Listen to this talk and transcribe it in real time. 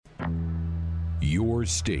Your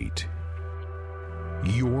state.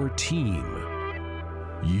 Your team.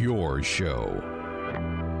 Your show.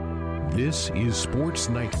 This is Sports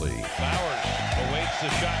Nightly. Bowers awaits the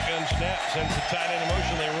shotgun snap, sends the tight end in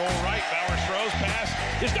motion. They roll right. Bowers throws, pass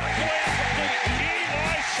is knocked away.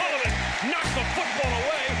 Eli Sullivan knocks the football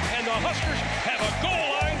away, and the Huskers have a goal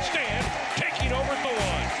line stand, taking over at the one.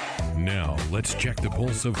 Now, let's check the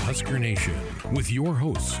pulse of Husker Nation with your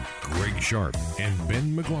hosts, Greg Sharp and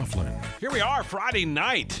Ben McLaughlin. Here we are, Friday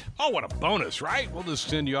night. Oh, what a bonus, right? We'll just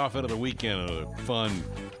send you off into the weekend. A fun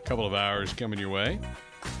couple of hours coming your way.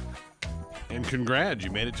 And congrats, you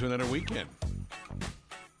made it to another weekend.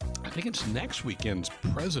 I think it's next weekend's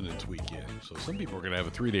President's Weekend. So some people are going to have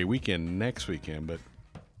a 3-day weekend next weekend, but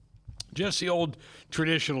just the old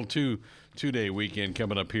traditional two-day weekend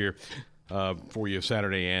coming up here for you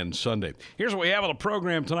Saturday and Sunday. Here's what we have on the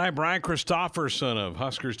program tonight. Brian Christopherson of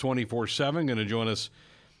Huskers 24/7 going to join us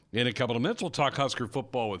in a couple of minutes. We'll talk Husker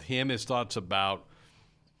football with him, his thoughts about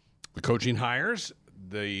the coaching hires,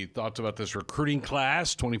 the thoughts about this recruiting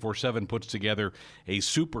class. 24/7 puts together a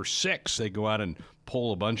Super Six. They go out and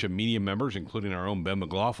pull a bunch of media members, including our own Ben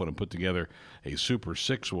McLaughlin, and put together a Super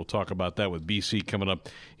Six. We'll talk about that with BC coming up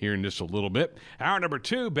here in just a little bit. Hour number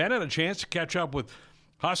 2, Ben had a chance to catch up with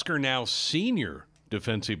Husker now senior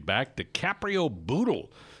defensive back DiCaprio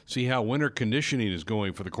Bootle. See how winter conditioning is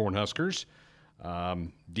going for the Cornhuskers.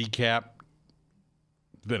 DCap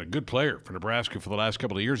been a good player for Nebraska for the last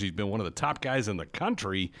couple of years. He's been one of the top guys in the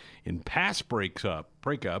country in pass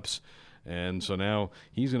breakups, and so now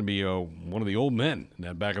he's going to be one of the old men in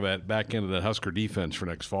that back end of that Husker defense for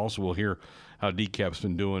next fall. So we'll hear how DCap's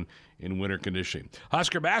been doing in winter conditioning.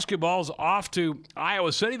 Husker basketball's off to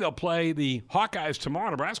Iowa City. They'll play the Hawkeyes tomorrow.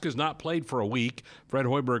 Nebraska's not played for a week. Fred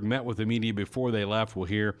Hoiberg met with the media before they left. We'll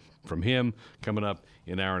hear from him coming up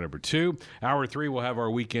in hour number 2. Hour 3, we'll have our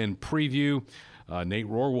weekend preview. Nate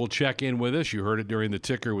Rohr will check in with us. You heard it during the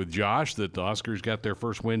ticker with Josh that the Huskers got their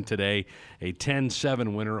first win today, a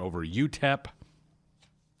 10-7 winner over UTEP.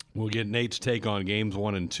 We'll get Nate's take on games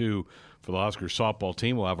 1 and 2 for the Huskers softball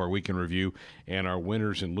team. We'll have our weekend review and our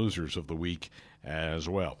winners and losers of the week as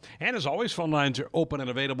well. And as always, phone lines are open and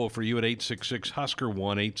available for you at 866-HUSKER,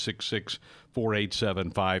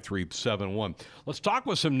 1-866-487-5371. Let's talk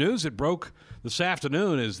with some news that broke this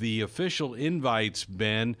afternoon as the official invites,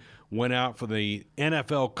 Ben, went out for the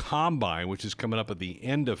NFL Combine, which is coming up at the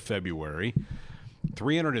end of February.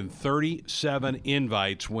 337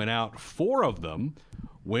 invites went out. 4 of them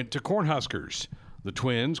went to Cornhuskers. The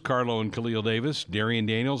twins, Carlo and Khalil Davis, Darian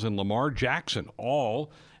Daniels, and Lamar Jackson,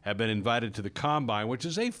 all have been invited to the Combine, which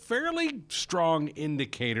is a fairly strong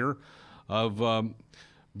indicator of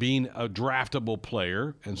being a draftable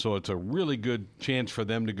player. And so it's a really good chance for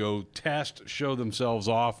them to go test, show themselves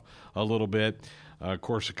off a little bit. Of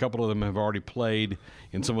course, a couple of them have already played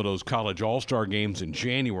in some of those college all-star games in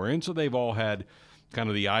January, and so they've all had kind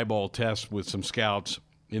of the eyeball test with some scouts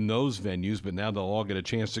in those venues, but now they'll all get a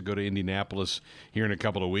chance to go to Indianapolis here in a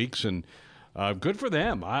couple of weeks, and good for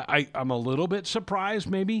them. I'm a little bit surprised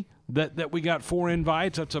maybe that we got 4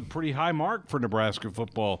 invites. That's a pretty high mark for Nebraska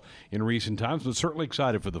football in recent times, but certainly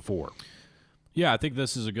excited for the 4. Yeah, I think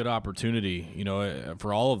this is a good opportunity,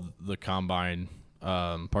 for all of the Combine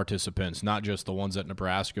participants, not just the ones at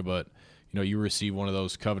Nebraska, but you receive one of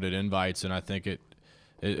those coveted invites, and I think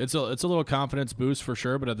it's a little confidence boost for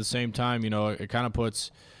sure. But at the same time, it kind of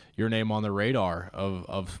puts your name on the radar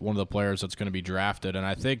of one of the players that's going to be drafted. And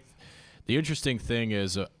I think the interesting thing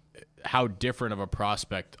is how different of a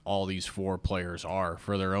prospect all these 4 players are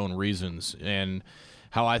for their own reasons, and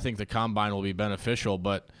how I think the Combine will be beneficial.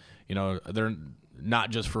 But they're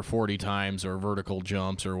not just for 40 times or vertical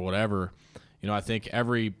jumps or whatever. I think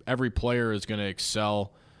every player is going to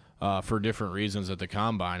excel for different reasons at the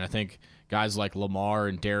Combine. I think guys like Lamar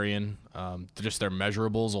and Darian, just their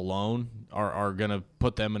measurables alone are going to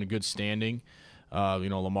put them in a good standing.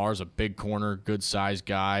 Lamar's a big corner, good-sized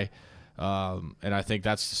guy, and I think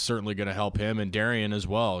that's certainly going to help him, and Darian as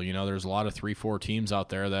well. There's a lot of 3-4 teams out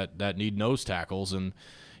there that need nose tackles, and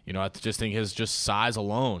I just think his just size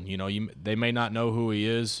alone, they may not know who he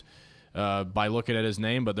is by looking at his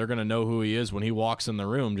name, but they're going to know who he is when he walks in the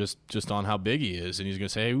room just on how big he is. And he's going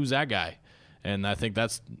to say, hey, who's that guy? And I think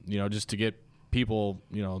that's, just to get people,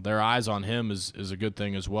 their eyes on him is a good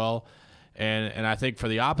thing as well. And I think for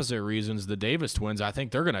the opposite reasons, the Davis twins, I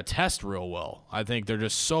think they're going to test real well. I think they're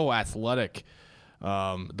just so athletic.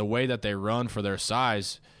 The way that they run for their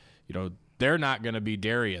size, they're not going to be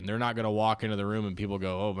Darian. They're not going to walk into the room and people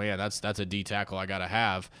go, oh, man, that's a D tackle I got to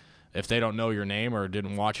have. If they don't know your name or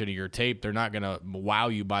didn't watch any of your tape, they're not going to wow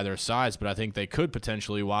you by their size, but I think they could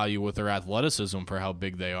potentially wow you with their athleticism for how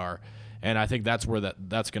big they are. And I think that's where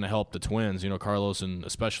that's going to help the Twins. Carlos and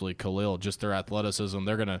especially Khalil, just their athleticism.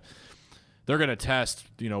 They're going to test,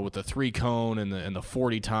 with the 3-cone and the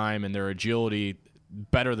 40 time and their agility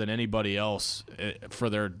better than anybody else for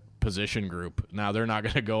their position group. Now they're not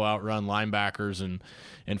going to go outrun linebackers and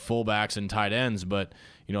fullbacks and tight ends, but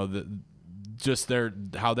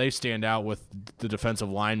how they stand out with the defensive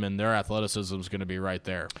linemen, their athleticism is going to be right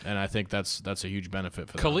there, and I think that's a huge benefit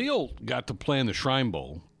for them. Khalil got to play in the Shrine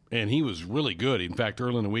Bowl, and he was really good. In fact,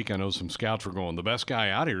 early in the week, I know some scouts were going, the best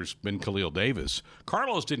guy out here has been Khalil Davis.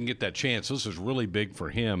 Carlos didn't get that chance. This is really big for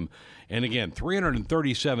him. And again,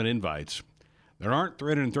 337 invites. There aren't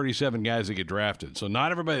 337 guys that get drafted, so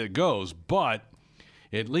not everybody that goes, but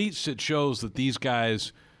at least it shows that these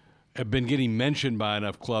guys have been getting mentioned by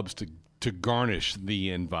enough clubs to garnish the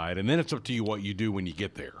invite, and then it's up to you what you do when you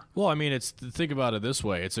get there. Well, I mean, think about it this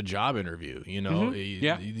way: it's a job interview.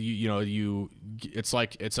 Yeah. It's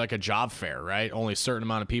like a job fair, right? Only a certain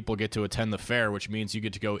amount of people get to attend the fair, which means you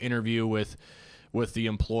get to go interview with the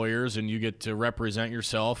employers, and you get to represent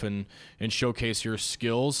yourself and showcase your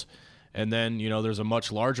skills. And then there's a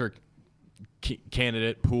much larger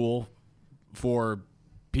candidate pool for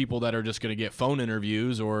people that are just going to get phone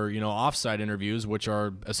interviews or offsite interviews, which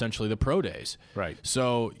are essentially the pro days. Right.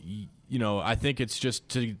 So I think it's just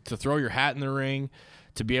to throw your hat in the ring,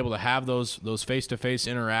 to be able to have those face-to-face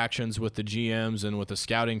interactions with the GMs and with the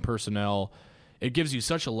scouting personnel. It gives you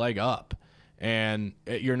such a leg up, and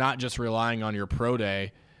you're not just relying on your pro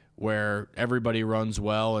day where everybody runs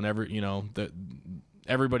well and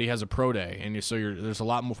everybody has a pro day, and so there's a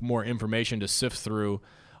lot more information to sift through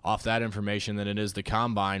off that information than it is the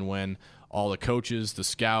combine, when all the coaches, the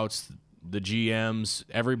scouts, the GMs,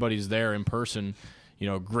 everybody's there in person,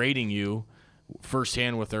 grading you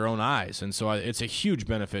firsthand with their own eyes. And so it's a huge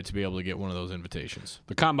benefit to be able to get one of those invitations.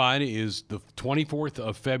 The combine is the 24th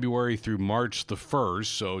of February through March the 1st,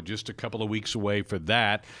 so just a couple of weeks away for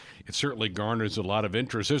that. It certainly garners a lot of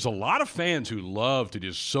interest. There's a lot of fans who love to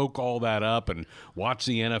just soak all that up and watch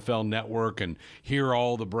the NFL Network and hear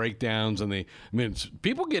all the breakdowns. And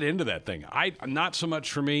people get into that thing. Not so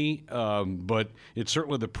much for me, but it's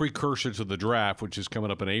certainly the precursor to the draft, which is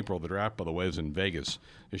coming up in April. The draft, by the way, is in Vegas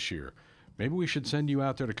this year. Maybe we should send you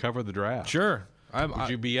out there to cover the draft. Sure. Would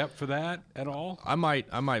you be up for that at all? I might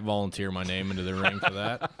volunteer my name into the ring for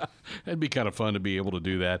that. It'd be kind of fun to be able to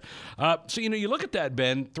do that. So, you look at that,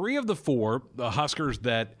 Ben, 3 of the 4, the Huskers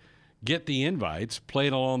that get the invites,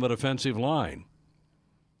 played along the defensive line.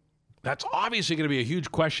 That's obviously going to be a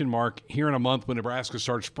huge question mark here in a month when Nebraska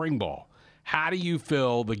starts spring ball. How do you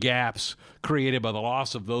fill the gaps created by the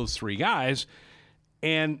loss of those 3 guys?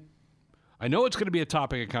 And I know it's going to be a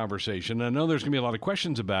topic of conversation. I know there's going to be a lot of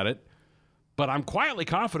questions about it. But I'm quietly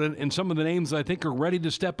confident in some of the names that I think are ready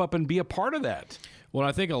to step up and be a part of that. Well,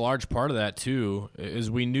 I think a large part of that too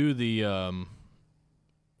is we knew you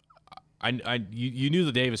knew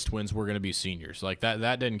the Davis twins were going to be seniors. Like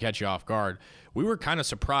that didn't catch you off guard. We were kind of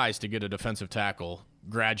surprised to get a defensive tackle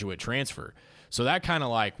graduate transfer. So that kind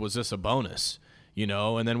of was this a bonus,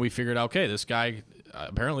 And then we figured, okay, this guy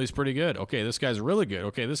apparently is pretty good. Okay, this guy's really good.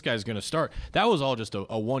 Okay, this guy's going to start. That was all just a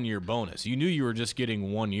 1-year bonus. You knew you were just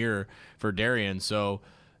getting 1 year for Darian. So,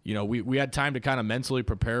 we had time to kind of mentally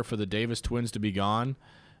prepare for the Davis twins to be gone.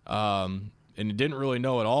 And didn't really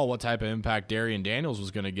know at all what type of impact Darian Daniels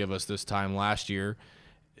was going to give us this time last year.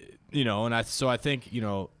 So I think,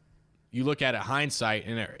 you look at it hindsight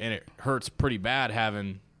and it hurts pretty bad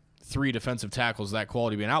having 3 defensive tackles that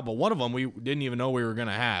quality being out, but one of them we didn't even know we were going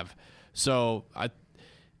to have. So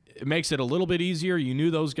it makes it a little bit easier. You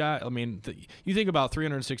knew those guys. I mean, you think about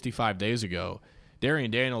 365 days ago,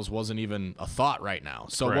 Darian Daniels wasn't even a thought right now.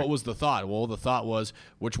 So Correct. What was the thought? Well, the thought was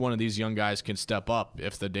which one of these young guys can step up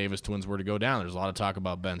if the Davis twins were to go down. There's a lot of talk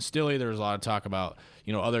about Ben Stille. There's a lot of talk about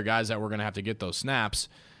other guys that were going to have to get those snaps.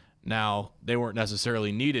 Now, they weren't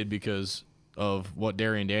necessarily needed because of what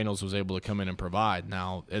Darian Daniels was able to come in and provide.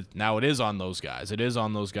 Now it is on those guys. It is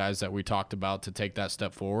on those guys that we talked about to take that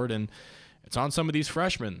step forward, and it's on some of these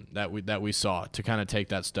freshmen that we saw to kind of take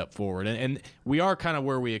that step forward. And we are kind of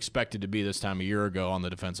where we expected to be this time a year ago on the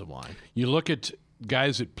defensive line. You look at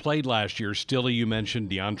guys that played last year. Stille, you mentioned.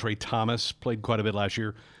 DeAndre Thomas played quite a bit last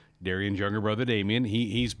year. Darian's younger brother, Damian,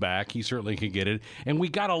 he's back. He certainly can get it. And we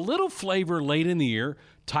got a little flavor late in the year.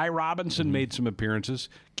 Ty Robinson made some appearances.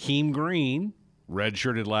 Keem Green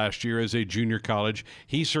redshirted last year as a junior college.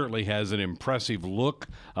 He certainly has an impressive look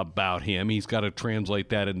about him. He's got to translate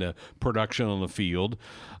that into production on the field.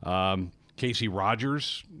 Casey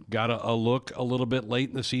Rogers got a look a little bit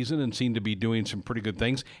late in the season and seemed to be doing some pretty good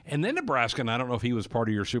things. And then Nebraska, and I don't know if he was part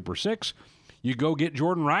of your Super Six, you go get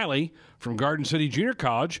Jordan Riley from Garden City Junior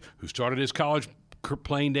College, who started his college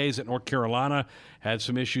playing days at North Carolina, had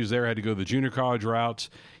some issues there, had to go the junior college routes.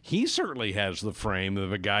 He certainly has the frame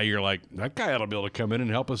of a guy you're like, that guy ought to be able to come in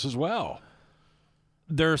and help us as well.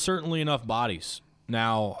 There are certainly enough bodies.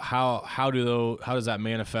 Now, how does that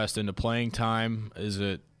manifest into playing time? Is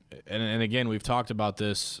it and again, we've talked about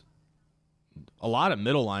this a lot at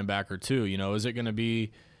middle linebacker too. Is it going to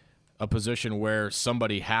be a position where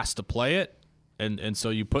somebody has to play it, and so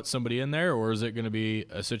you put somebody in there, or is it going to be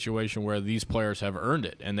a situation where these players have earned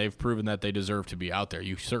it and they've proven that they deserve to be out there?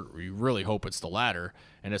 You really hope it's the latter,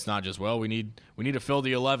 and it's not just, well, we need to fill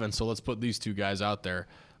the 11, so let's put these two guys out there.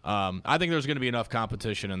 I think there's going to be enough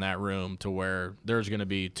competition in that room to where there's going to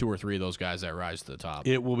be 2 or 3 of those guys that rise to the top.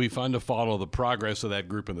 It will be fun to follow the progress of that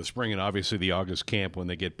group in the spring and obviously the August camp when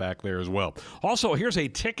they get back there as well. Also, here's a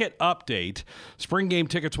ticket update. Spring game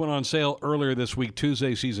tickets went on sale earlier this week.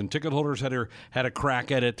 Tuesday, season ticket holders had a crack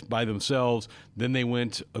at it by themselves. Then they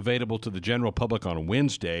went available to the general public on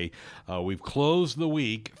Wednesday. We've closed the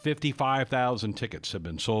week. 55,000 tickets have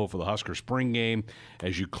been sold for the Husker spring game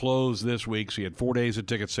as you close this week. So you had 4 days of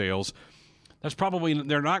ticket sales. That's probably,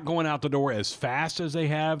 they're not going out the door as fast as they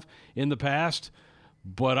have in the past,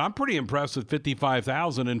 but I'm pretty impressed with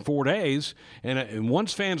 55,000 in 4 days. And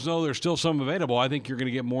once fans know there's still some available, I think you're going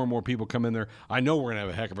to get more and more people come in there. I know we're going to have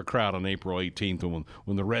a heck of a crowd on April 18th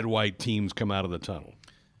when the red-white teams come out of the tunnel.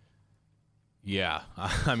 Yeah,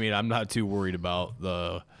 I mean, I'm not too worried about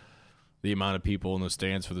the amount of people in the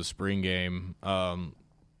stands for the spring game.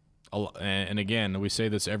 And again, we say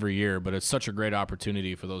this every year, but it's such a great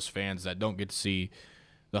opportunity for those fans that don't get to see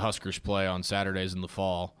the Huskers play on Saturdays in the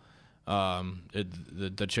fall.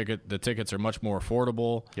 The tickets are much more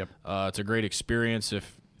affordable. Yep. It's a great experience.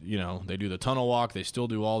 If they do the tunnel walk, they still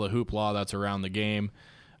do all the hoopla that's around the game.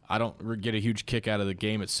 I don't get a huge kick out of the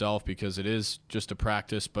game itself because it is just a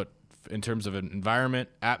practice, but in terms of an environment,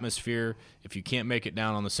 atmosphere, if you can't make it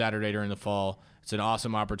down on the Saturday during the fall, it's an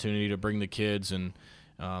awesome opportunity to bring the kids, and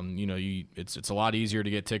it's a lot easier to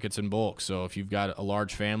get tickets in bulk. So if you've got a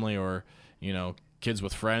large family or kids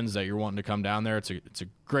with friends that you're wanting to come down there, it's a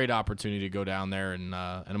great opportunity to go down there and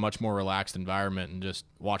in a much more relaxed environment and just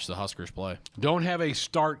watch the Huskers play. Don't have a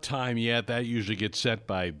start time yet. That usually gets set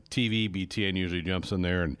by TV. BTN usually jumps in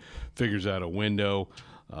there and figures out a window.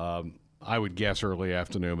 I would guess early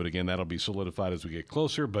afternoon, but again, that'll be solidified as we get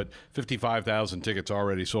closer. But 55,000 tickets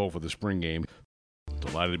already sold for the spring game.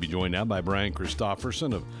 Delighted to be joined now by Brian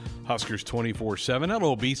Christopherson of Huskers 24/7.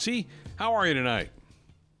 Hello, BC. How are you tonight?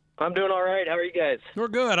 I'm doing all right. How are you guys? We're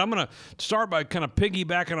good. I'm going to start by kind of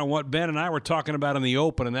piggybacking on what Ben and I were talking about in the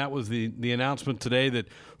open, and that was the announcement today that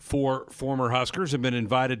 4 former Huskers have been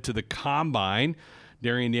invited to the Combine.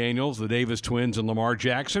 Darian Daniels, the Davis twins, and Lamar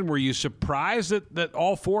Jackson. Were you surprised that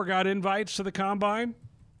all 4 got invites to the Combine?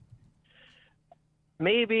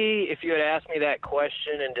 Maybe if you had asked me that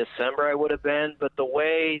question in December, I would have been. But the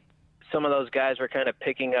way some of those guys were kind of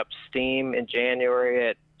picking up steam in January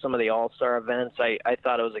at some of the All-Star events, I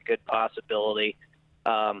thought it was a good possibility.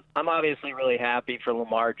 I'm obviously really happy for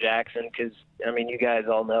Lamar Jackson because, I mean, you guys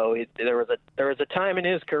all know there was a time in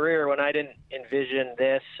his career when I didn't envision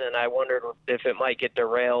this, and I wondered if it might get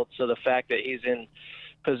derailed. So the fact that he's in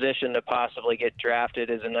position to possibly get drafted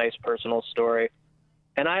is a nice personal story.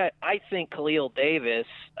 And I think Khalil Davis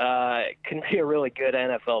can be a really good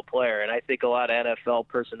NFL player, and I think a lot of NFL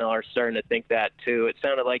personnel are starting to think that too. It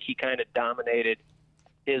sounded like he kind of dominated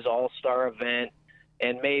his All-Star event.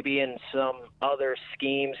 And maybe in some other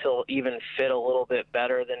schemes, he'll even fit a little bit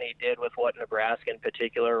better than he did with what Nebraska in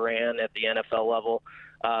particular ran at the NFL level.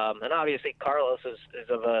 And obviously Carlos is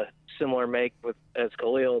of a similar make as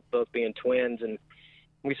Khalil, both being twins. And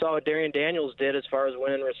we saw what Darian Daniels did as far as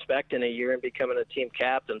winning respect in a year and becoming a team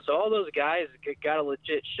captain. So all those guys got a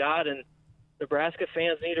legit shot, and Nebraska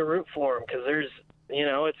fans need to root for them because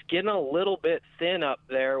it's getting a little bit thin up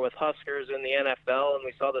there with Huskers in the NFL, and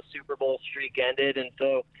we saw the Super Bowl streak ended. And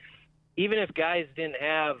so even if guys didn't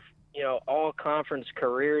have, all conference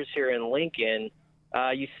careers here in Lincoln,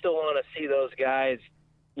 you still want to see those guys,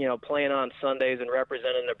 playing on Sundays and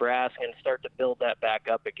representing Nebraska and start to build that back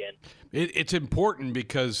up again. It's important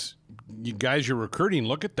because you guys you're recruiting,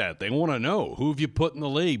 look at that. They want to know who have you put in the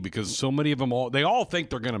league because so many of them they all think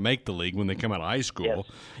they're going to make the league when they come out of high school. Yes.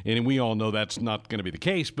 And we all know that's not going to be the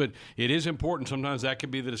case, but it is important. Sometimes that could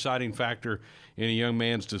be the deciding factor in a young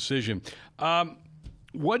man's decision.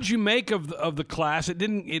 What'd you make of the class?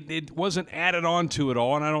 It wasn't added on to it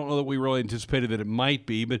all, and I don't know that we really anticipated that it might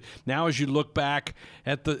be. But now, as you look back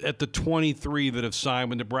at the 23 that have signed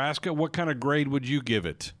with Nebraska, what kind of grade would you give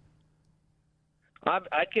it?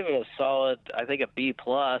 I'd give it a solid, I think, a B+.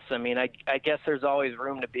 I mean, I guess there's always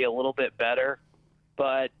room to be a little bit better.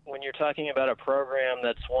 But when you're talking about a program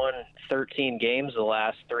that's won 13 games the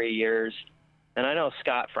last 3 years, and I know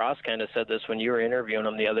Scott Frost kind of said this when you were interviewing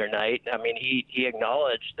him the other night. I mean, he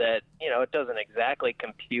acknowledged that, it doesn't exactly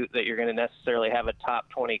compute that you're going to necessarily have a top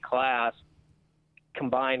 20 class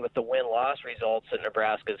combined with the win-loss results that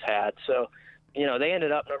Nebraska's had. So, they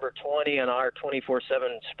ended up number 20 on our 24/7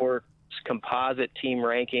 Sports composite team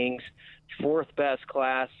rankings, fourth best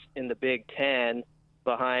class in the Big Ten,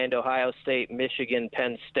 behind Ohio State, Michigan,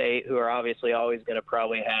 Penn State, who are obviously always going to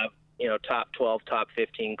probably have, top 12, top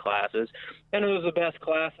 15 classes. And it was the best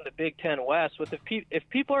class in the Big Ten West. If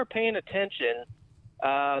people are paying attention,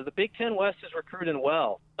 the Big Ten West is recruiting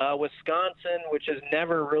well. Wisconsin, which has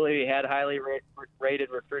never really had highly rated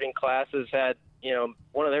recruiting classes, had,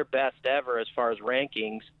 one of their best ever as far as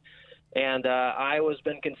rankings. And Iowa's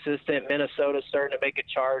been consistent. Minnesota's starting to make a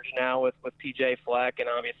charge now with P.J. Fleck and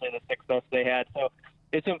obviously the success they had. So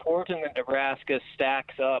it's important that Nebraska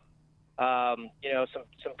stacks up,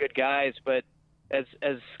 some good guys. But as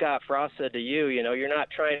Scott Frost said to you, you're not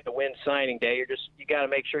trying to win signing day. You got to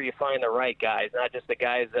make sure you find the right guys, not just the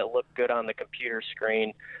guys that look good on the computer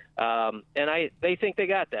screen. And they think they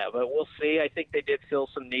got that, but we'll see. I think they did fill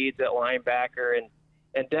some needs at linebacker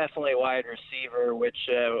and definitely wide receiver, which,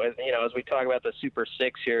 as we talk about the Super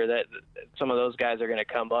Six here, that some of those guys are going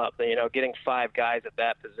to come up. Getting 5 guys at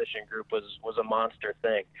that position group was a monster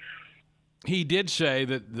thing. He did say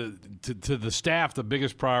that to the staff, the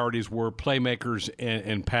biggest priorities were playmakers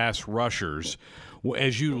and pass rushers.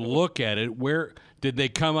 As you look at it, where did they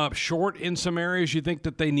come up short in some areas you think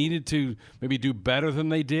that they needed to maybe do better than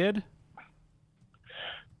they did?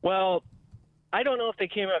 Well, I don't know if they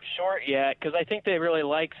came up short yet because I think they really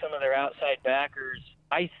like some of their outside backers.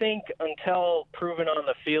 I think until proven on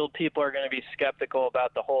the field, people are going to be skeptical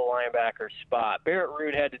about the whole linebacker spot. Barrett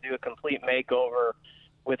Root had to do a complete makeover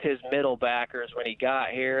with his middle backers when he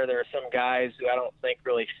got here. There are some guys who I don't think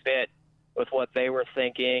really fit with what they were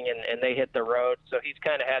thinking, and they hit the road. So he's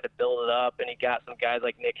kind of had to build it up, and he got some guys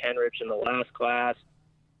like Nick Henrich in the last class.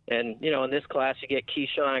 And, in this class you get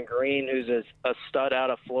Keyshawn Green, who's a stud out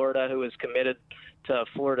of Florida, who was committed to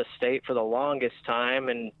Florida State for the longest time.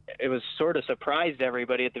 And it was sort of surprised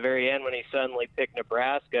everybody at the very end when he suddenly picked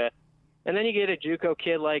Nebraska. And then you get a JUCO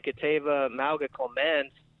kid like Ateva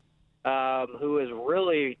Mauga-Clements, who has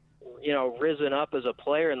really, risen up as a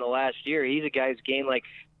player in the last year. He's a guy who's gained like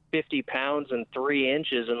 50 pounds and 3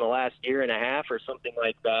 inches in the last year and a half or something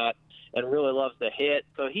like that, and really loves to hit.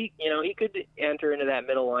 So he could enter into that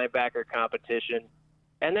middle linebacker competition.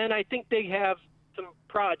 And then I think they have some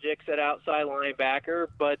projects at outside linebacker,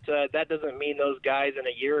 but that doesn't mean those guys in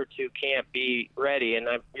a year or two can't be ready. And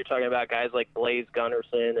you're talking about guys like Blaise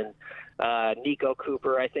Gunnerson and Nico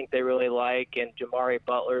Cooper, I think they really like, and Jamari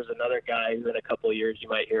Butler's another guy who in a couple of years you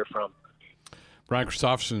might hear from. Brian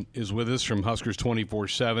Christopherson is with us from Huskers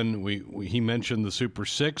 24/7. He mentioned the Super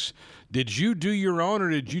Six. Did you do your own, or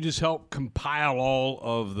did you just help compile all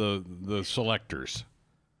of the selectors?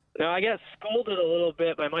 No, I got scolded a little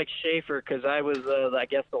bit by Mike Schaefer because I was, I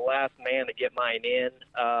guess, the last man to get mine in.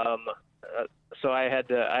 So I had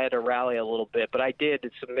to rally a little bit, but I did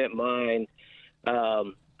submit mine.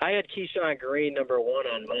 I had Keyshawn Green number 1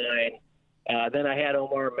 on mine. Then I had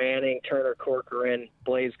Omar Manning, Turner Corcoran,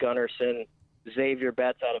 Blaise Gunnerson, Xavier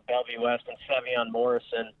Betts out of Bellevue West, and Sevion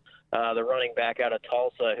Morrison, the running back out of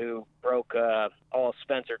Tulsa, who broke all of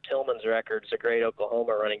Spencer Tillman's records, a great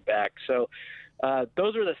Oklahoma running back. So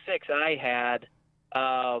those are the 6 I had.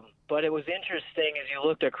 But it was interesting as you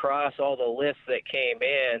looked across all the lists that came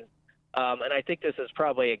in, and I think this is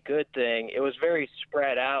probably a good thing. It was very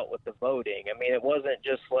spread out with the voting. I mean, it wasn't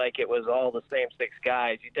just like it was all the same 6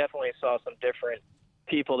 guys. You definitely saw some different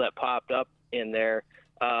people that popped up in there.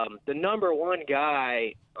 The number 1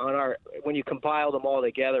 guy when you compiled them all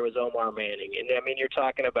together was Omar Manning. And I mean, you're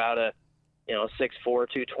talking about a 6'4",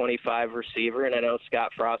 225 receiver. And I know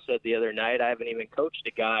Scott Frost said the other night, I haven't even coached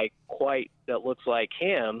a guy quite that looks like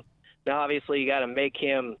him. Now, obviously, you got to make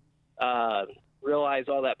him realize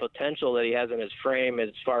all that potential that he has in his frame as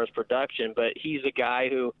far as production. But he's a guy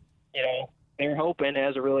who, they're hoping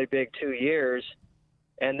has a really big 2 years.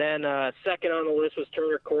 And then second on the list was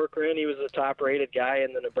Turner Corcoran. He was the top-rated guy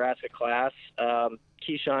in the Nebraska class.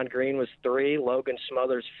 Keyshawn Green was 3, Logan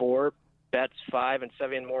Smothers 4, Betts 5, and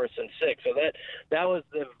Sevion Morrison 6. So that was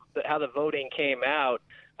how the voting came out.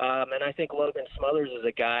 And I think Logan Smothers is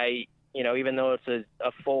a guy, even though it's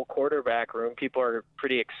a full quarterback room, people are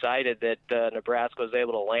pretty excited that Nebraska was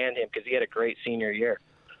able to land him because he had a great senior year.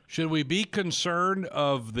 Should we be concerned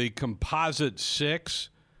of the composite 6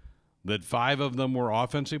 that 5 of them were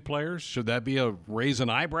offensive players? Should that be a raise an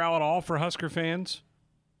eyebrow at all for Husker fans?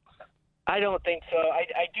 I don't think so.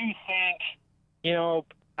 I do think,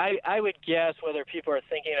 I would guess whether people are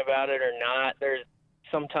thinking about it or not, there's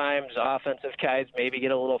sometimes offensive guys maybe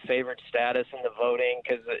get a little favored status in the voting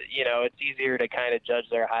because, it's easier to kind of judge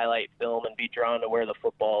their highlight film and be drawn to where the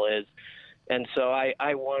football is. And so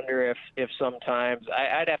I wonder if sometimes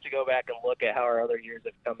I'd have to go back and look at how our other years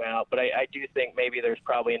have come out. But I do think maybe there's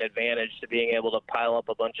probably an advantage to being able to pile up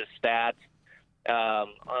a bunch of stats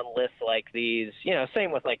on lists like these.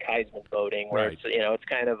 Same with like Heisman voting, where right. it's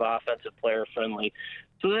kind of offensive player friendly.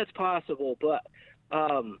 So that's possible. But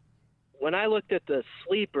when I looked at the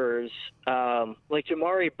sleepers, like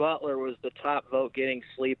Jamari Butler was the top vote-getting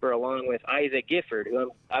sleeper along with Isaac Gifford,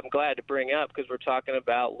 who I'm glad to bring up because we're talking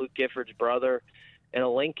about Luke Gifford's brother and a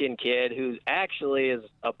Lincoln kid who actually is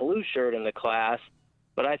a blue shirt in the class.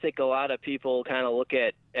 But I think a lot of people kind of look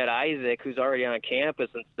at Isaac, who's already on campus,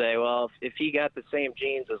 and say, well, if he got the same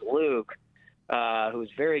genes as Luke, who's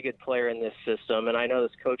a very good player in this system, and I know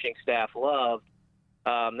this coaching staff loved,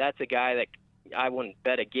 that's a guy that I wouldn't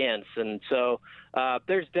bet against. And so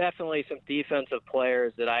there's definitely some defensive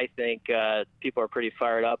players that I think people are pretty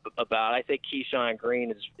fired up about. I think Keyshawn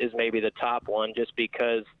Green is maybe the top one, just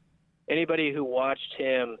because anybody who watched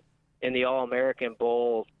him in the All-American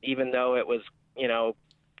Bowl, even though it was,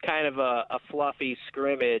 kind of a fluffy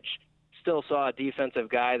scrimmage, still saw a defensive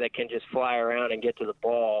guy that can just fly around and get to the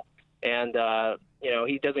ball. And,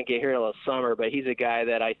 he doesn't get here till the summer, but he's a guy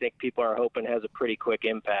that I think people are hoping has a pretty quick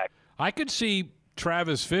impact. I could see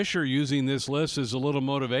Travis Fisher using this list as a little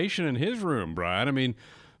motivation in his room, Brian. I mean,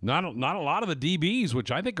 not a lot of the DBs, which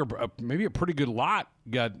I think are maybe a pretty good lot,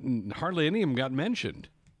 hardly any of them got mentioned.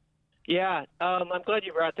 Yeah, I'm glad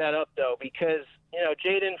you brought that up, though, because,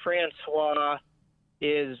 Jaden Francois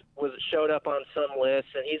showed up on some lists,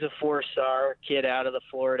 and he's a 4-star kid out of the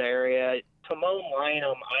Florida area. Timon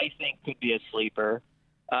Lynam, I think, could be a sleeper.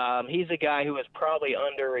 He's a guy who was probably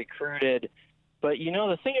under-recruited. But,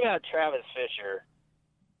 the thing about Travis Fisher,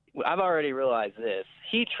 I've already realized this.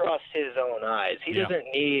 He trusts his own eyes. He doesn't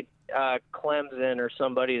need Clemson or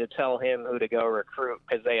somebody to tell him who to go recruit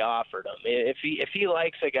because they offered him. If he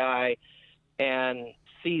likes a guy and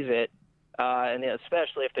sees it, and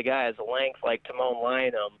especially if the guy has a length like Timon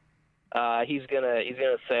Lynam, he's gonna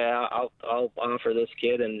say, I'll offer this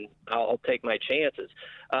kid and I'll take my chances.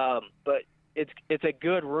 But it's a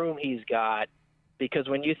good room he's got, because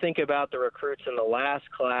when you think about the recruits in the last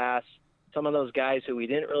class, some of those guys who we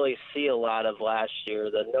didn't really see a lot of last year,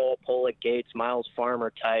 the Noah Pollock Gates, Miles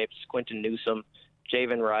Farmer types, Quentin Newsome,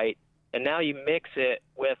 Javen Wright, and now you mix it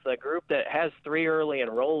with a group that has 3 early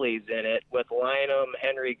enrollees in it with Lynam,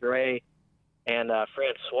 Henry Gray, and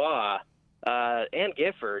Francois, and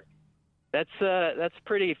Gifford. That's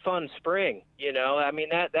pretty fun spring, I mean,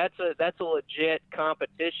 that's a legit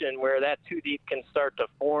competition where that 2 deep can start to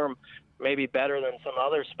form maybe better than some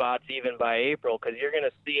other spots even by April, because you're going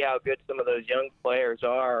to see how good some of those young players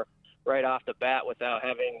are right off the bat without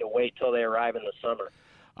having to wait till they arrive in the summer.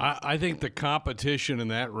 I think the competition in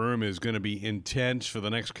that room is going to be intense for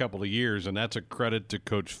the next couple of years, and that's a credit to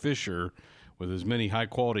Coach Fisher. With as many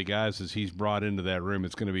high-quality guys as he's brought into that room,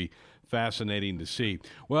 it's going to be fascinating to see.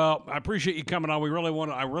 Well, I appreciate you coming on.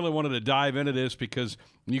 I really wanted to dive into this because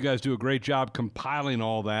you guys do a great job compiling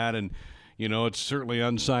all that, and it's certainly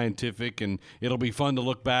unscientific, and it'll be fun to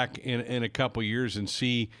look back in a couple years and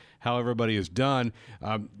see how everybody has done.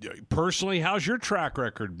 Personally, how's your track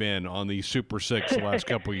record been on the Super Six the last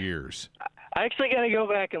couple years? I actually got to go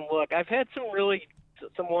back and look. I've had some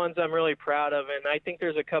ones I'm really proud of, and I think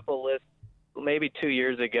there's a couple lists maybe 2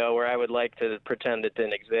 years ago where I would like to pretend it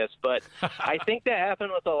didn't exist. But I think that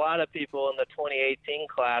happened with a lot of people in the 2018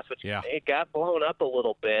 class, which it got blown up a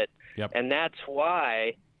little bit. Yep. And that's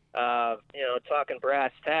why, talking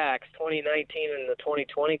brass tacks, 2019 and the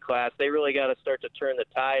 2020 class, they really got to start to turn the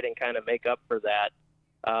tide and kind of make up for that.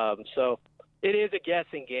 So it is a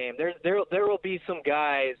guessing game. There will be some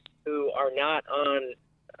guys who are not on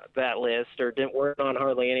that list or weren't on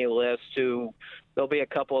hardly any list who there'll be a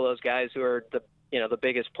couple of those guys who are the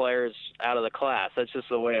biggest players out of the class. That's just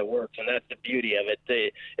the way it works, and that's the beauty of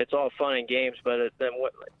it. It's all fun and games, but then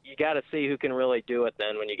you got to see who can really do it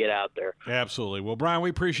then when you get out there. Absolutely. Well, Brian, we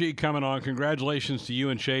appreciate you coming on. Congratulations to you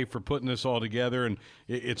and Shay for putting this all together, and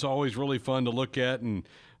it's always really fun to look at. And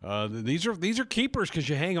these are keepers because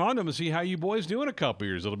you hang on to them and see how you boys do in a couple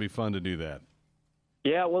years. It'll be fun to do that.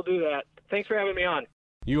 Yeah, we'll do that. Thanks for having me on.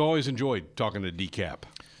 You always enjoyed talking to DCAP.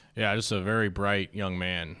 Yeah, just a very bright young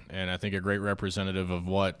man, and I think a great representative of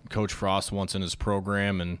what Coach Frost wants in his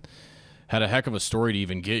program. And had a heck of a story to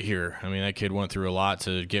even get here. I mean, that kid went through a lot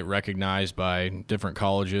to get recognized by different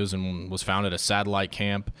colleges and was found at a satellite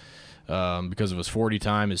camp because of his 40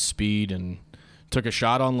 time, his speed, and took a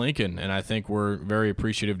shot on Lincoln. And I think we're very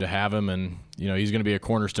appreciative to have him. And, you know, he's going to be a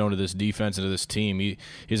cornerstone of this defense and of this team.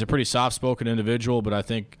 He's a pretty soft-spoken individual, but I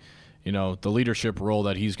think, you know, the leadership role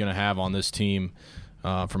that he's going to have on this team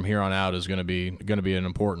from here on out is going to be an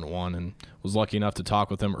important one. And was lucky enough to talk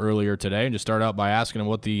with him earlier today and just start out by asking him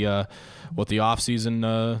what the off-season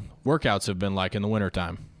workouts have been like in the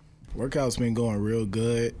wintertime. Workouts been going real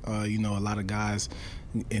good. You know, a lot of guys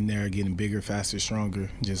in there getting bigger, faster, stronger,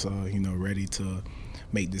 just you know, ready to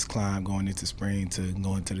make this climb going into spring to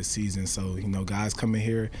go into the season. So, you know, guys coming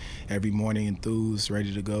here every morning enthused,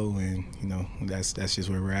 ready to go, and, you know, that's just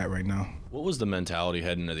where we're at right now. What was the mentality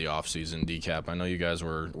heading into the offseason, DCAP? I know you guys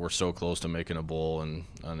were so close to making a bowl, and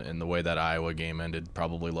the way that Iowa game ended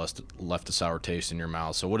probably left a sour taste in your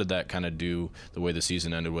mouth. So what did that kind of do, the way the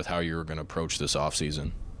season ended, with how you were going to approach this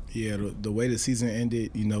offseason? Yeah, the way the season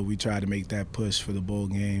ended, you know, we tried to make that push for the bowl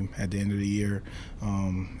game at the end of the year,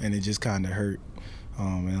 and it just kind of hurt.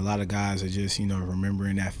 And a lot of guys are just, you know,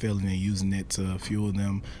 remembering that feeling and using it to fuel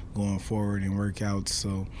them going forward in workouts.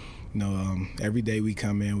 So, you know, every day we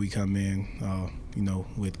come in, you know,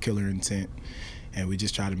 with killer intent, and we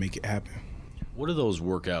just try to make it happen. What are those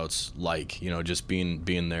workouts like? You know, just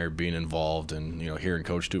being there, being involved, and, you know, hearing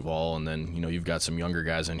Coach Duval, and then, you know, you've got some younger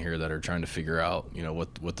guys in here that are trying to figure out, you know,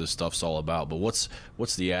 what this stuff's all about. But what's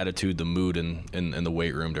the attitude, the mood in the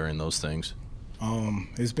weight room during those things?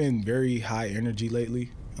 It's been very high energy lately.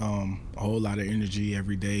 A whole lot of energy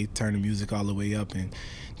every day. Turn the music all the way up and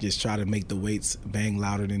just try to make the weights bang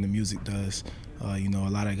louder than the music does. You know, a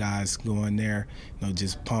lot of guys go in there, you know,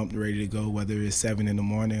 just pumped, ready to go, whether it's 7 in the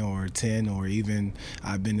morning or 10, or even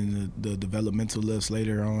I've been in the developmental lifts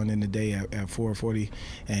later on in the day at 4:40,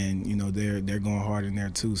 and, you know, they're going hard in there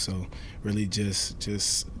too. So really just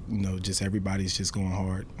you know, just everybody's just going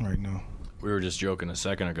hard right now. We were just joking a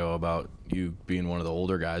second ago about you being one of the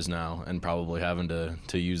older guys now and probably having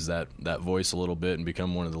to use that voice a little bit and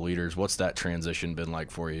become one of the leaders. What's that transition been like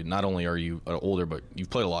for you? Not only are you older, but you've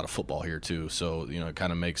played a lot of football here too. So, you know, it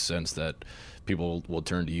kind of makes sense that people will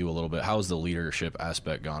turn to you a little bit. How's the leadership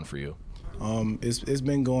aspect gone for you? It's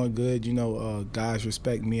been going good. You know, guys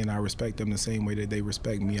respect me, and I respect them the same way that they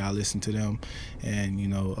respect me. I listen to them, and, you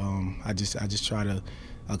know, I just try to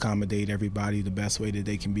accommodate everybody the best way that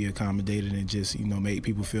they can be accommodated, and just, you know, make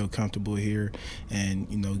people feel comfortable here, and,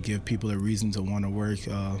 you know, give people a reason to want to work.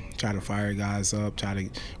 Try to fire guys up, try to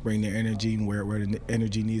bring their energy where the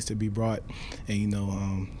energy needs to be brought. And, you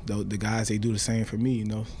know, the guys, they do the same for me. You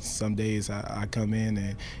know, some days I come in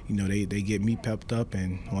and, you know, they get me pepped up,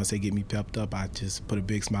 and once they get me pepped up, I just put a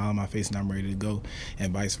big smile on my face and I'm ready to go,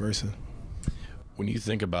 and vice versa. When you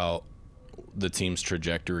think about the team's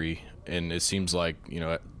trajectory, and it seems like, you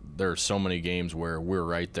know, there are so many games where we're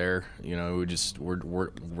right there, you know,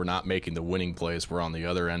 we're not making the winning plays, we're on the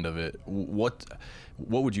other end of it. What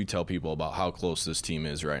would you tell people about how close this team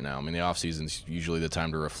is right now? I mean, the offseason's usually the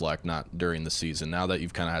time to reflect, not during the season. Now that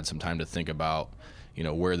you've kind of had some time to think about, you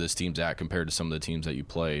know, where this team's at compared to some of the teams that you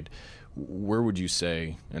played, where would you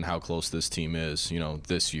say and how close this team is, you know,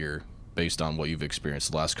 this year, based on what you've experienced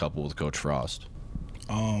the last couple with Coach Frost?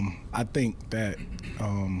 I think that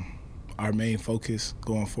our main focus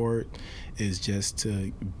going forward is just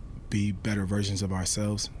to be better versions of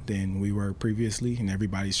ourselves than we were previously, and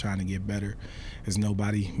everybody's trying to get better. There's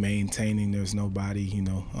nobody maintaining. There's nobody, you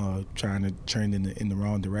know, trying to trend in the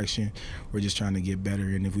wrong direction. We're just trying to get better,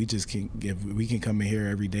 and if we can come in here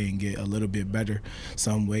every day and get a little bit better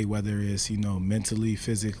some way, whether it's, you know, mentally,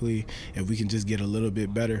 physically, if we can just get a little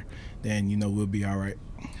bit better, then, you know, we'll be all right.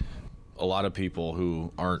 A lot of people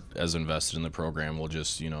who aren't as invested in the program will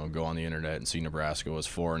just, you know, go on the internet and see Nebraska was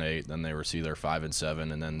 4-8, then they will see they're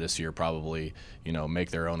 5-7, and then this year probably, you know,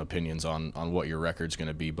 make their own opinions on what your record's going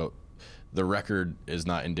to be. But the record is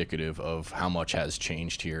not indicative of how much has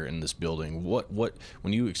changed here in this building. What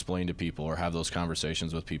when you explain to people or have those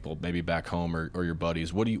conversations with people, maybe back home or your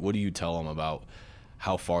buddies, what do you tell them about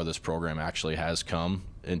how far this program actually has come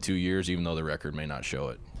in 2 years, even though the record may not show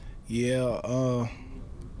it? Yeah,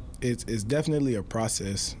 It's definitely a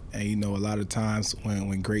process, and, you know, a lot of times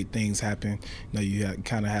when great things happen, you know, you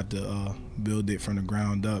kind of have to build it from the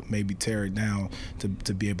ground up, maybe tear it down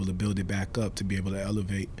to be able to build it back up, to be able to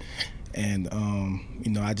elevate. And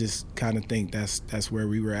you know, I just kind of think that's where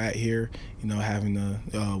we were at here, you know, having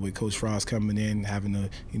to with Coach Frost coming in, having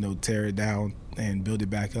to, you know, tear it down and build it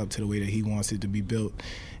back up to the way that he wants it to be built.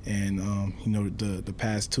 And you know, the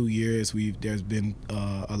past 2 years there's been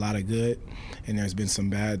a lot of good, and there's been some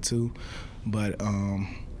bad too, but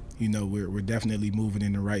you know, we're definitely moving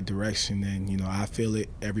in the right direction, and you know, I feel it.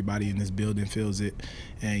 Everybody in this building feels it,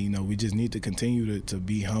 and you know, we just need to continue to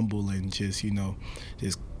be humble and just, you know,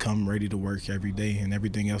 just come ready to work every day, and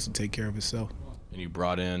everything else will take care of itself. And you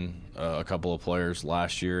brought in a couple of players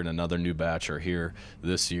last year, and another new batch are here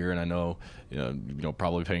this year. And I know, you know,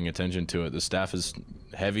 probably paying attention to it. The staff is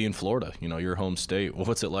heavy in Florida. You know, your home state.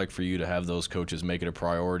 What's it like for you to have those coaches make it a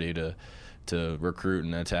priority to recruit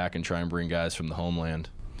and attack and try and bring guys from the homeland?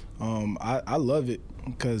 I love it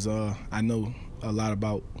because I know a lot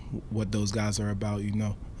about what those guys are about, you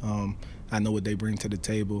know. I know what they bring to the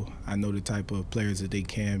table. I know the type of players that they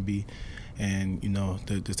can be, and, you know,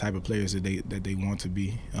 the type of players that they want to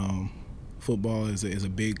be. Football is a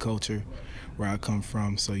big culture where I come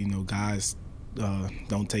from, so, you know, guys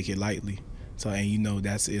don't take it lightly. So, and you know,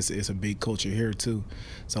 it's a big culture here too.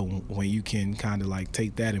 So when you can kind of like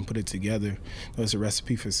take that and put it together, it's a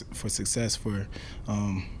recipe for success for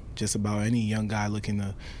just about any young guy looking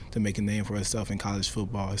to make a name for himself in college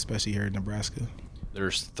football, especially here in Nebraska.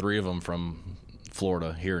 There's 3 of them from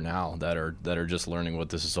Florida here now that are just learning what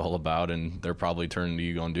this is all about, and they're probably turning to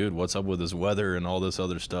you going, dude, what's up with this weather and all this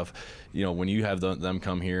other stuff? You know, when you have them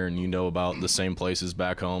come here and you know about the same places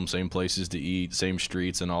back home, same places to eat, same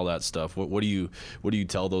streets and all that stuff, what do you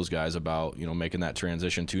tell those guys about, you know, making that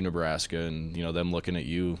transition to Nebraska and, you know, them looking at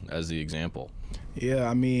you as the example? Yeah,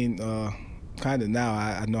 I mean, kind of now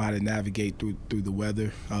I know how to navigate through the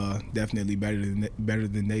weather, definitely better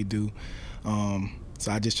than they do.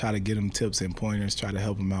 So I just try to get them tips and pointers, try to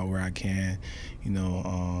help them out where I can. You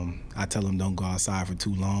know, I tell them don't go outside for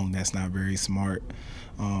too long. That's not very smart.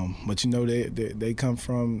 But you know, they come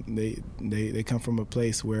from they come from a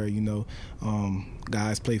place where, you know,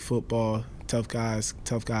 guys play football. Tough guys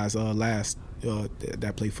last.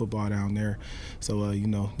 That play football down there. So, you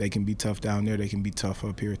know, they can be tough down there. They can be tough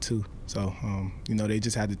up here too. So, you know, they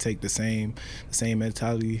just had to take the same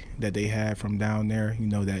mentality that they had from down there, you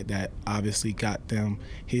know, that obviously got them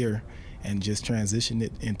here, and just transition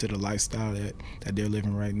it into the lifestyle that they're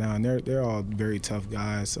living right now. And they're all very tough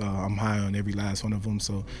guys. I'm high on every last one of them,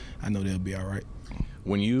 so I know they'll be all right.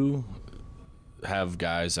 When you have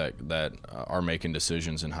guys that are making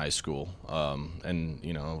decisions in high school, and,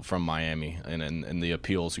 you know, from Miami, and the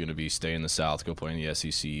appeal is going to be stay in the South, go play in the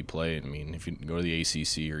SEC, play. I mean, if you go to the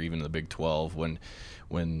ACC or even the Big 12, when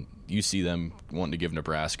you see them wanting to give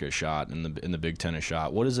Nebraska a shot and in the Big 10 a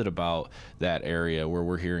shot, what is it about that area where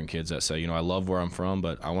we're hearing kids that say, you know, I love where I'm from,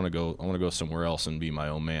 but I want to go somewhere else and be my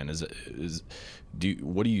own man?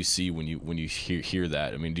 What do you see when you hear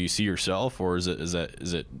that? I mean, do you see yourself, or is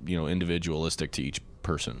it you know, individualistic to each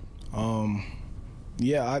person?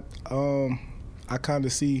 Yeah, I kind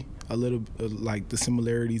of see a little like the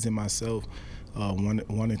similarities in myself.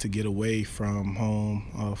 Wanting to get away from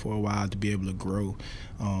home for a while to be able to grow.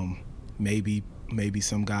 Maybe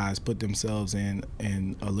some guys put themselves in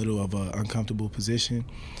a little of an uncomfortable position,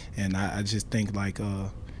 and I just think like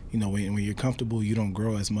you know, when you're comfortable, you don't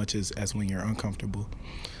grow as much as when you're uncomfortable.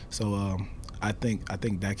 So I think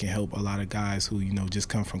that can help a lot of guys who, you know, just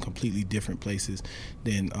come from completely different places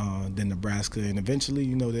than Nebraska, and eventually,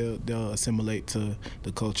 you know, they'll assimilate to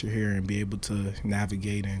the culture here and be able to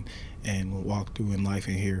navigate and walk through in life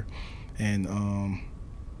in here. And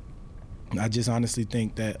I just honestly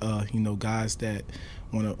think that you know, guys that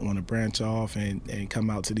want to branch off and come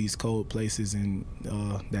out to these cold places and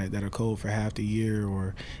that are cold for half the year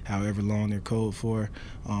or however long they're cold for,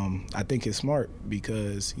 I think it's smart,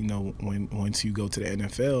 because, you know, once you go to the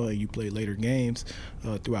NFL and you play later games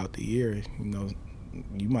throughout the year, you know,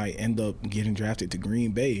 you might end up getting drafted to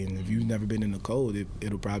Green Bay, and if you've never been in the cold,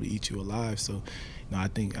 it'll probably eat you alive. So, you know, I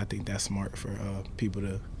think that's smart for people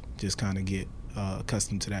to just kind of get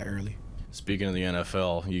accustomed to that early. Speaking of the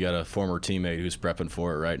NFL, you got a former teammate who's prepping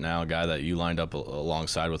for it right now, a guy that you lined up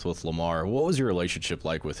alongside with Lamar. What was your relationship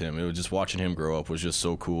like with him? It was just watching him grow up was just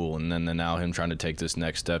so cool, and then now him trying to take this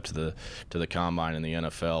next step to the combine in the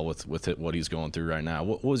NFL with what he's going through right now.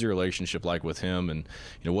 What was your relationship like with him, and,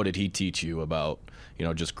 you know, what did he teach you about, you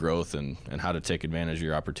know, just growth and how to take advantage of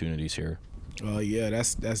your opportunities here? Yeah,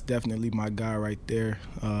 that's definitely my guy right there,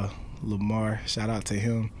 Lamar. Shout out to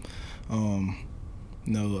him.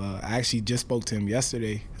 I actually just spoke to him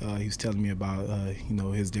yesterday. He was telling me about, you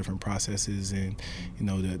know, his different processes and, you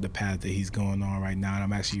know, the path that he's going on right now. And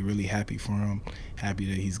I'm actually really happy for him, happy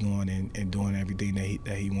that he's going and doing everything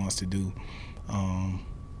that he wants to do.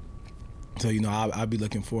 So, you know, I'll be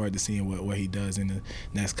looking forward to seeing what he does in the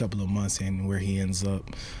next couple of months and where he ends up.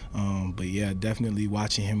 But, yeah, definitely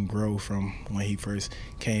watching him grow from when he first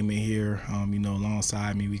came in here, you know,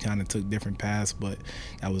 alongside me. We kind of took different paths, but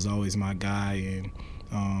that was always my guy. And,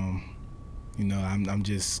 I'm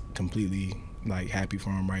just completely happy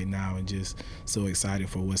for him right now and just so excited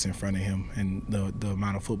for what's in front of him and the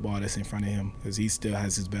amount of football that's in front of him because he still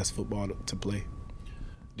has his best football to play.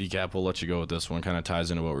 DCAP, we'll let you go with this one. Kind of ties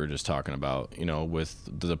into what we were just talking about, with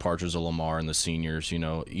the departures of Lamar and the seniors.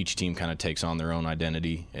 Each team kind of takes on their own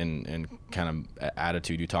identity and kind of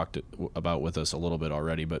attitude. You talked about with us a little bit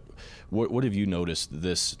already, but what have you noticed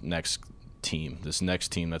this next team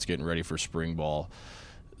that's getting ready for spring ball,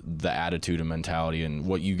 the attitude and mentality and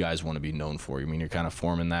what you guys want to be known for? I mean, you're kind of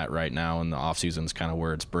forming that right now, and the offseason is kind of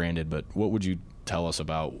where it's branded, but what would you tell us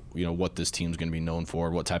about, what this team's going to be known for,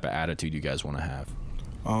 what type of attitude you guys want to have?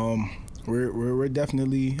 We're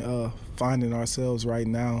definitely finding ourselves right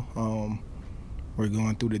now. We're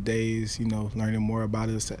going through the days, learning more about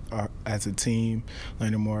us as a team,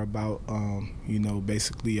 learning more about,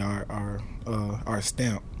 basically our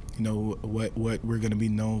stamp, what we're going to be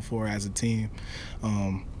known for as a team.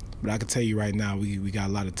 But I can tell you right now, we got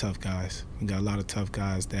a lot of tough guys. We got a lot of tough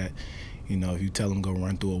guys that, if you tell them go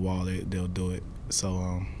run through a wall, they'll do it.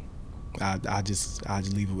 So I just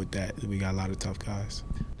leave it with that. We got a lot of tough guys.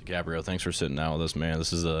 Gabriel, thanks for sitting down with us, man.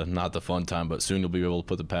 This is not the fun time, but soon you'll be able to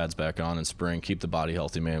put the pads back on in spring. Keep the body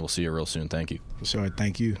healthy, man. We'll see you real soon. Thank you. For sure.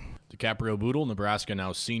 Thank you. DiCaprio Bootle, Nebraska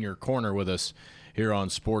now senior corner with us here on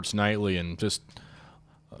Sports Nightly, and just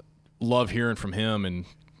love hearing from him. And,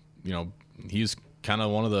 he's kind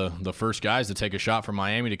of one of the first guys to take a shot from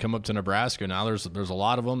Miami to come up to Nebraska. Now there's a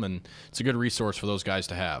lot of them, and it's a good resource for those guys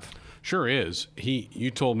to have. Sure is. You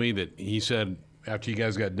told me that he said after you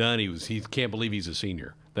guys got done, he can't believe he's a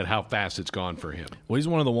senior, that how fast it's gone for him. Well, he's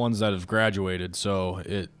one of the ones that have graduated, so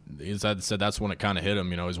that's when it kind of hit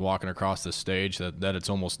him. He's walking across the stage that it's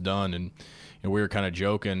almost done, and we were kind of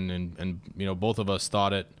joking, and both of us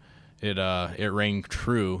thought it rang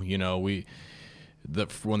true.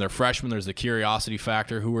 When they're freshmen, there's the curiosity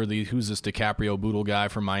factor. Who's this DiCaprio Bootle guy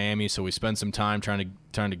from Miami? So we spend some time trying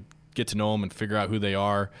to get to know them and figure out who they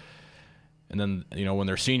are. And then, when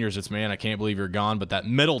they're seniors, it's, man, I can't believe you're gone. But that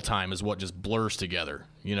middle time is what just blurs together.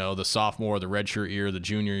 The sophomore, the redshirt year, the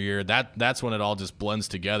junior year, that's when it all just blends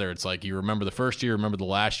together. It's like you remember the first year, remember the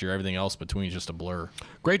last year, everything else between is just a blur.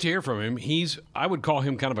 Great to hear from him. I would call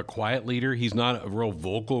him kind of a quiet leader. He's not a real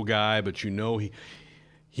vocal guy, but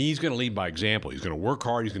he's going to lead by example. He's going to work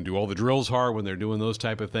hard. He's going to do all the drills hard when they're doing those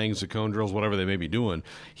type of things, the cone drills, whatever they may be doing.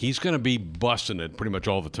 He's going to be busting it pretty much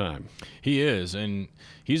all the time. He is, and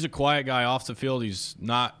he's a quiet guy off the field. He's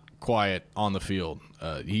not quiet on the field.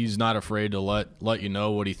 He's not afraid to let you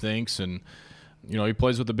know what he thinks, and he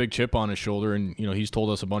plays with a big chip on his shoulder, and he's told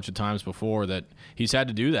us a bunch of times before that he's had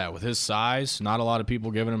to do that with his size. Not a lot of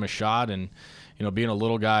people giving him a shot, and being a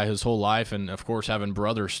little guy his whole life, and of course having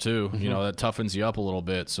brothers too, that toughens you up a little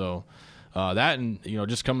bit. So that, and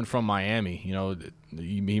just coming from Miami,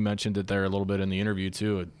 he mentioned it there a little bit in the interview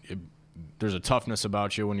too. There's a toughness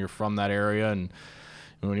about you when you're from that area, and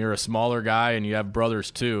when you're a smaller guy and you have brothers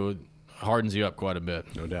too, it hardens you up quite a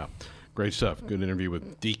bit. No doubt. Great stuff. Good interview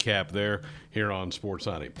with DCAP there here on Sports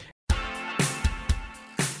Nightly.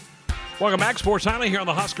 Welcome back, Sports Nightly here on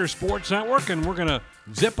the Husker Sports Network, and we're going to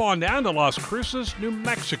zip on down to Las Cruces, New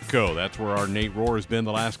Mexico. That's where our Nate Rohr has been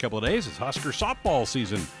the last couple of days as Husker softball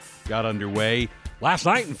season got underway last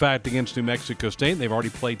night, in fact, against New Mexico State. They've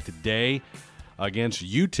already played today against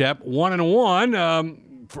UTEP, 1-1.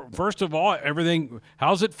 First of all,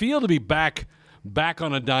 how's it feel to be back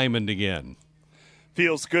on a diamond again?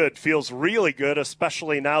 Feels good. Feels really good,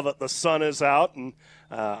 especially now that the sun is out. And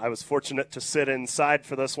I was fortunate to sit inside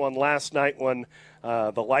for this one last night when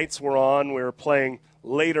the lights were on. We were playing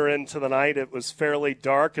later into the night. It was fairly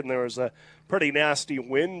dark, and there was a pretty nasty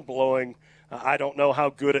wind blowing. I don't know how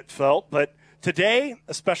good it felt, but today,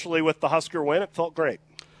 especially with the Husker win, it felt great.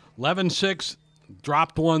 11-6,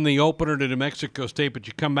 dropped one the opener to New Mexico State, but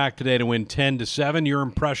you come back today to win 10-7. Your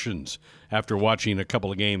impressions after watching a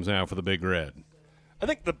couple of games now for the Big Red? I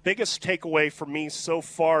think the biggest takeaway for me so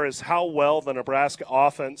far is how well the Nebraska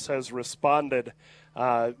offense has responded.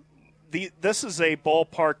 This is a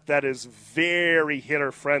ballpark that is very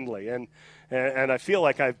hitter-friendly, and I feel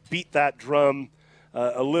like I've beat that drum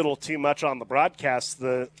a little too much on the broadcast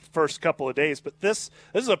the first couple of days, but this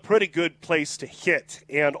is a pretty good place to hit.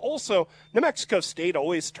 And also, New Mexico State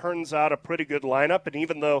always turns out a pretty good lineup, and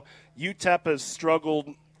even though UTEP has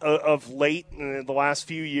struggled of late in the last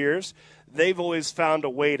few years, they've always found a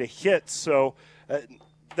way to hit. So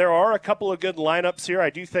there are a couple of good lineups here. I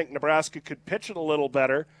do think Nebraska could pitch it a little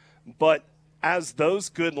better, but as those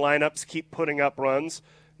good lineups keep putting up runs,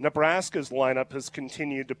 Nebraska's lineup has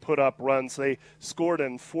continued to put up runs. They scored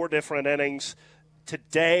in 4 different innings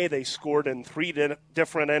today. They scored in 3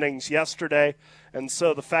 different innings yesterday. And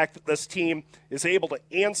so the fact that this team is able to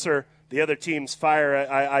answer the other team's fire,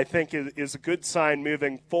 I think is a good sign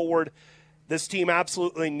moving forward. This team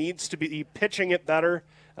absolutely needs to be pitching it better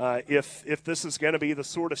if this is going to be the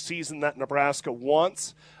sort of season that Nebraska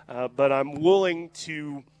wants. But I'm willing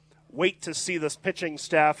to wait to see this pitching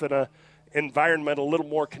staff in a environment a little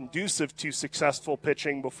more conducive to successful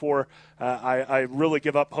pitching before I really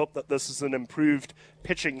give up hope that this is an improved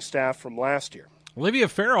pitching staff from last year. Olivia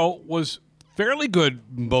Farrell was fairly good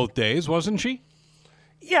both days, wasn't she?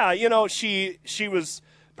 Yeah, she was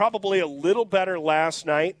probably a little better last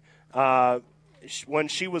night. When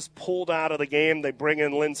she was pulled out of the game, they bring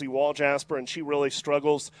in Lindsey Waljasper, and she really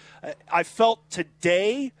struggles. I felt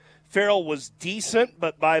today Farrell was decent,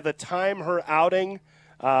 but by the time her outing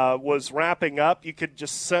was wrapping up, you could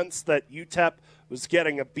just sense that UTEP was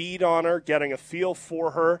getting a bead on her, getting a feel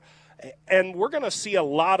for her. And we're going to see a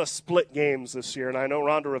lot of split games this year, and I know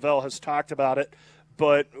Rhonda Revelle has talked about it,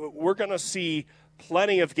 but we're going to see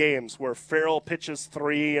plenty of games where Farrell pitches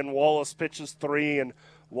 3 and Wallace pitches 3 and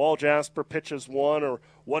Waljasper pitches 1 or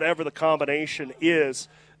whatever the combination is.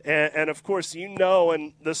 And of course,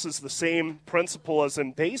 and this is the same principle as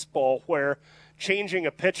in baseball, where changing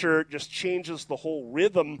a pitcher just changes the whole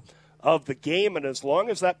rhythm of the game. And as long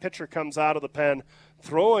as that pitcher comes out of the pen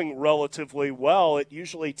throwing relatively well, it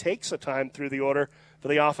usually takes a time through the order for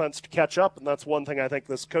the offense to catch up. And that's one thing I think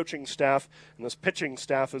this coaching staff and this pitching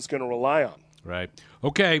staff is going to rely on. Right.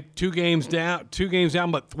 Okay, 2 games down,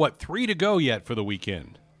 but 3 to go yet for the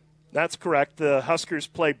weekend. That's correct. The Huskers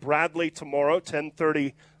play Bradley tomorrow,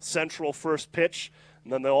 10:30 Central first pitch.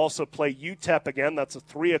 And then they'll also play UTEP again. That's a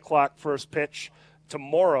 3 o'clock first pitch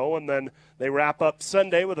tomorrow. And then they wrap up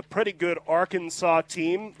Sunday with a pretty good Arkansas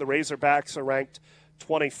team. The Razorbacks are ranked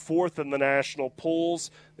 24th in the national polls.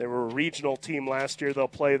 They were a regional team last year. They'll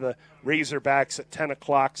play the Razorbacks at 10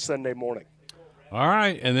 o'clock Sunday morning. All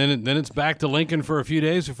right, and then it's back to Lincoln for a few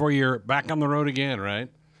days before you're back on the road again, right?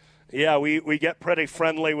 Yeah, we get pretty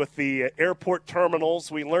friendly with the airport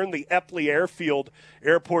terminals. We learned the Epley Airfield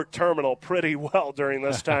Airport Terminal pretty well during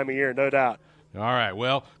this time of year, no doubt. All right,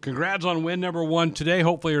 well, congrats on win number 1 today.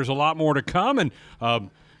 Hopefully there's a lot more to come, and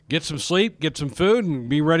get some sleep, get some food, and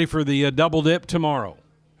be ready for the double dip tomorrow.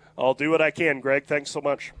 I'll do what I can, Greg. Thanks so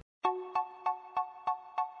much.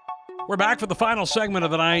 We're back for the final segment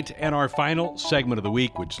of the night and our final segment of the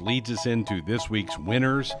week, which leads us into this week's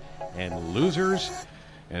winners and losers.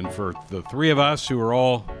 And for the 3 of us who are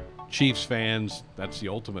all Chiefs fans, that's the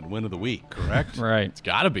ultimate win of the week, correct? Right. It's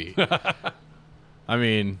got to be. I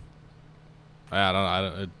mean, I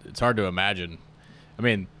don't. It's hard to imagine. I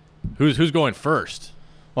mean, who's going first?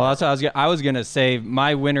 Well, that's what I was gonna say.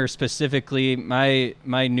 My winner specifically, my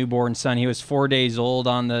newborn son. He was 4 days old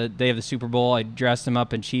on the day of the Super Bowl. I dressed him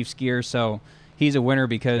up in Chiefs gear, so he's a winner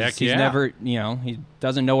because he's never, he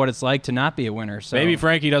doesn't know what it's like to not be a winner. So maybe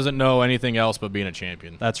Frankie doesn't know anything else but being a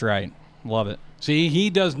champion. That's right. Love it. See, he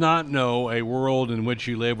does not know a world in which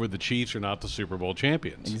you live where the Chiefs are not the Super Bowl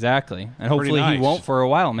champions. Exactly, and hopefully he won't for a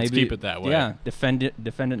while. Maybe let's keep it that way. Yeah, defend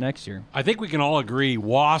it next year. I think we can all agree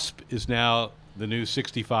Wasp is now the new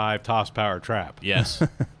 65 toss power trap. Yes.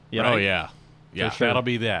 Yeah. Right? Oh yeah. Yeah. Sure. That'll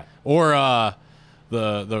be that. Or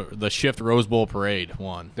the Shift Rose Bowl parade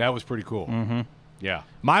one. That was pretty cool. Mm-hmm. Yeah.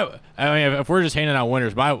 If we're just handing out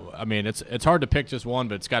winners, it's hard to pick just one,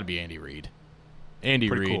 but it's got to be Andy Reid. Andy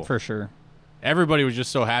Pretty Reid cool. For sure. Everybody was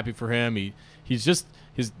just so happy for him. He's just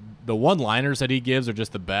the one-liners that he gives are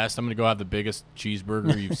just the best. I'm gonna go have the biggest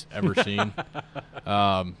cheeseburger you've ever seen.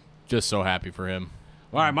 Just so happy for him.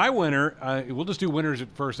 All right, my winner. We'll just do winners at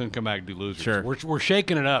first, and come back and do losers. Sure. We're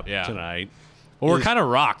shaking it up tonight. Well, we're kind of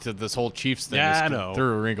rocked at this whole Chiefs thing. Yeah, I know.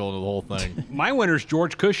 Threw a wrinkle into the whole thing. My winner's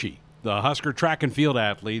George Cushy, the Husker track and field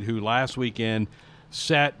athlete who last weekend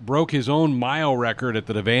broke his own mile record at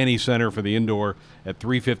the Devaney Center for the indoor at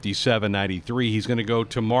 3:57.93. He's going to go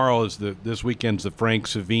tomorrow. This weekend's the Frank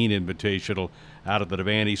Savine Invitational out at the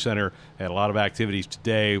Devaney Center. Had a lot of activities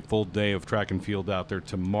today. Full day of track and field out there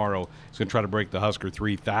tomorrow. He's going to try to break the Husker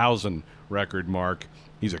 3,000 record mark.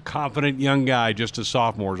 He's a confident young guy, just a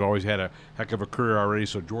sophomore. He's always had a heck of a career already.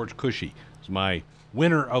 So George Cushy is my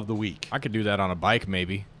winner of the week. I could do that on a bike,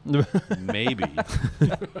 maybe. Maybe.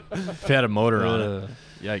 If it had a motor on it.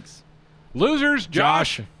 Yikes. Losers,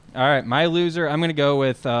 Josh. All right, my loser, I'm going to go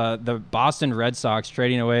with the Boston Red Sox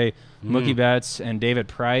trading away Mookie Betts and David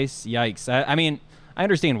Price. Yikes. I mean, I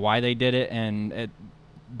understand why they did it,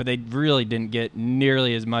 but they really didn't get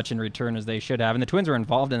nearly as much in return as they should have. And the Twins were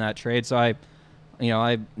involved in that trade, so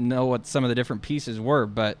I know what some of the different pieces were,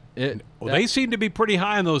 but they seem to be pretty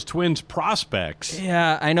high on those Twins prospects.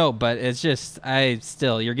 Yeah, I know, but it's just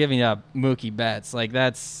you're giving up Mookie Betts. Like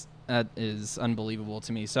that is unbelievable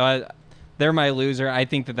to me. So they're my loser. I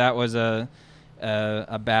think that was a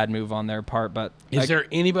bad move on their part. But is there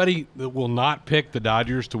anybody that will not pick the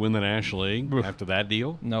Dodgers to win the National League after that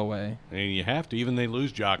deal? No way. And you have to. Even they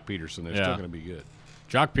lose Jock Peterson, they're still going to be good.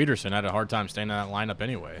 Jock Peterson had a hard time staying in that lineup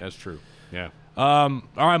anyway. That's true. Yeah. All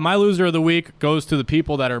right, my loser of the week goes to the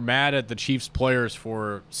people that are mad at the Chiefs players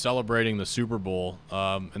for celebrating the Super Bowl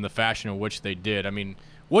in the fashion in which they did. I mean,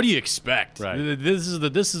 what do you expect? Right. This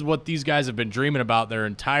is what these guys have been dreaming about their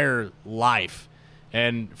entire life,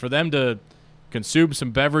 and for them to consume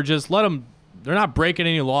some beverages, let them. They're not breaking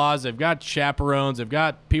any laws. They've got chaperones. They've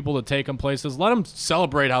got people to take them places. Let them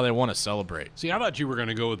celebrate how they want to celebrate. See, I thought you were going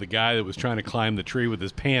to go with the guy that was trying to climb the tree with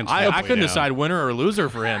his pants. I couldn't decide winner or loser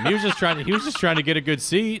for him. He was just trying to get a good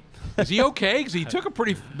seat. Is he okay? Because he took a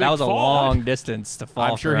pretty big fall. That was a long distance to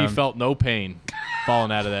fall. I'm sure he felt no pain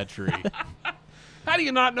falling out of that tree. How do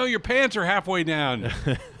you not know your pants are halfway down?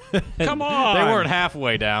 Come on. They weren't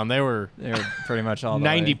halfway down. They were pretty much all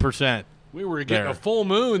 90%. We were getting a full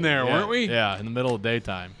moon there, weren't we? Yeah, in the middle of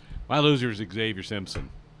daytime. My loser is Xavier Simpson.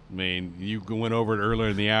 I mean, you went over it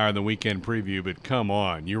earlier in the hour in the weekend preview, but come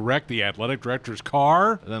on. You wrecked the athletic director's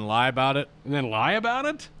car? And then lie about it?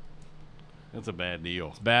 That's a bad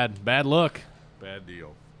deal. It's bad look. Bad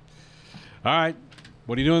deal. All right.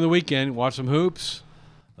 What are you doing the weekend? Watch some hoops?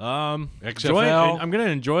 XFL? I'm going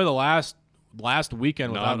to enjoy the last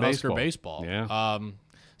weekend without Husker baseball. Yeah.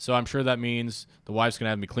 So I'm sure that means the wife's going to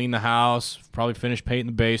have me clean the house, probably finish painting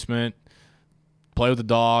the basement, play with the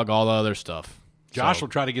dog, all the other stuff. Josh will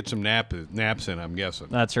try to get some naps in, I'm guessing.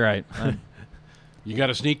 That's right. You got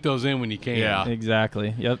to sneak those in when you can. Yeah.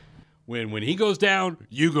 Exactly. Yep. When he goes down,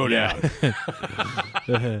 you go down.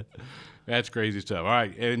 That's crazy stuff. All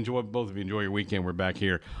right, both of you enjoy your weekend. We're back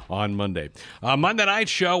here on Monday. Monday night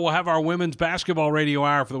show, we'll have our women's basketball radio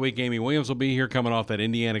hour for the week. Amy Williams will be here coming off that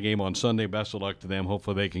Indiana game on Sunday. Best of luck to them.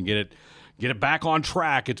 Hopefully they can get it back on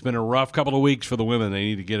track. It's been a rough couple of weeks for the women. They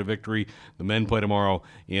need to get a victory. The men play tomorrow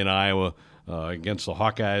in Iowa against the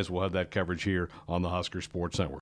Hawkeyes. We'll have that coverage here on the Husker Sports Network.